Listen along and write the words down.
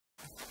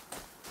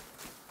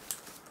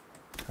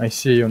I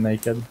see you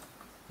naked.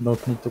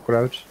 Don't need to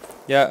crouch.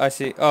 Yeah, I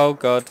see. Oh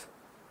god.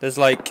 There's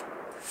like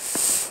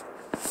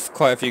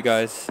quite a few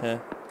guys, yeah.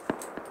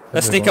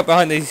 Let's sneak up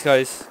behind these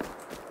guys.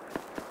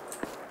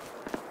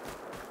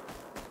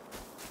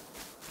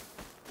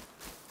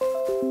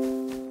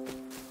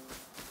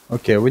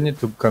 Okay, we need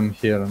to come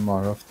here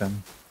more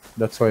often.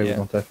 That's why we Yeah.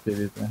 don't have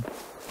PvP.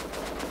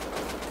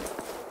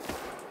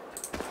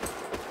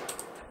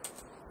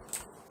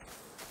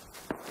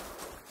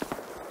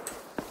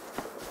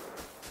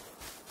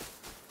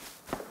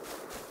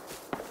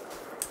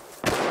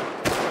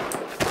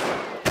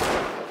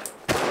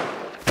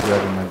 We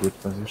are in a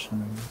good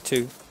position.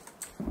 2.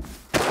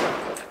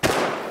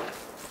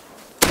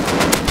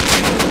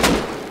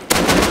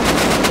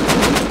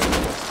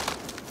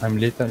 I'm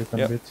lit a little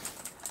Yep. bit.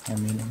 I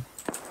mean,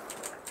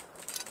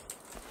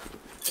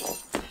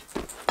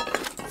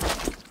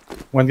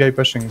 one guy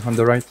pushing on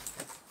the right.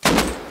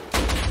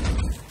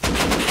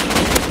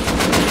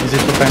 Is it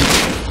 2 times?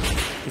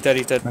 He's dead,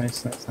 he's dead.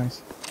 Nice, nice,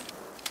 nice.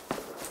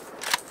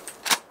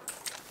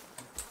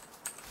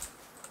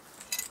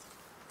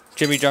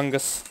 Jimmy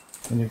Jungus.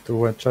 We need to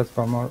watch out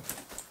for more.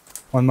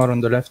 One more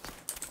on the left.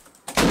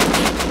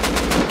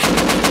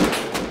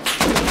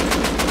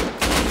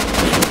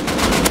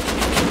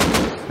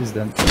 He's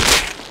dead.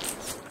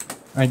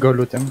 I go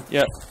loot him.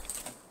 Yeah.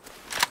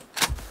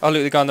 I'll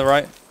loot the guy on the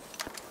right.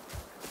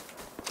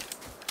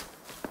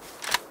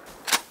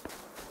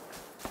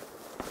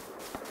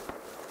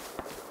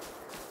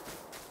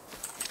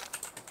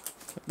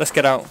 Let's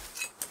get out.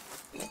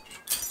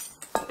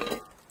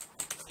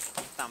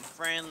 I'm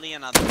friendly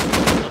and I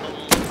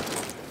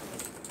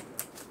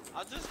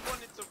just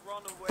wanted to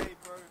run away,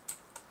 bro.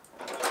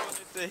 I just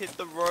wanted to hit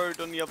the road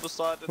on the other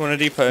side. You want a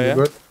depot, You yeah?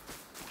 good?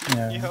 You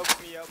Yeah.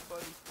 helped me out,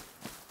 buddy.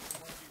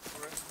 Thank you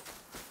for it.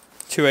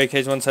 2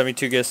 AKs, 1 semi,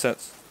 2 gear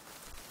sets.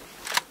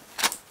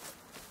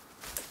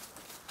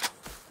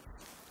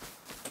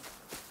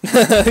 Look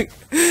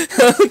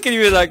at you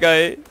with that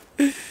guy.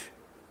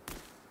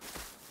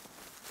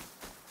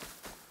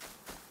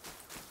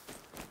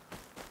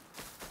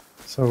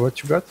 So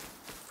what you got?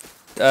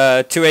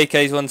 2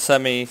 AKs, 1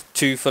 semi,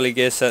 2 fully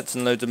gear sets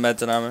and loads of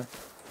meds and ammo.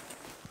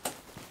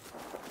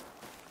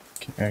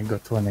 Okay, I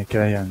got 1 AK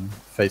and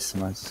face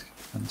mask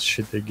and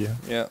shitty gear.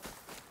 Yeah.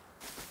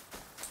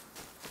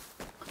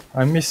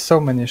 I missed so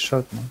many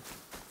shots, man.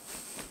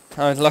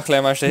 Oh, luckily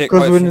I managed to hit Because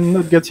quite a we're few.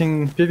 not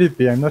getting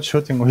PvP, I'm not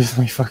shooting with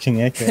my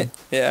fucking AK.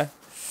 Yeah.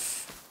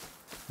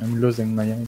 I'm losing my AK.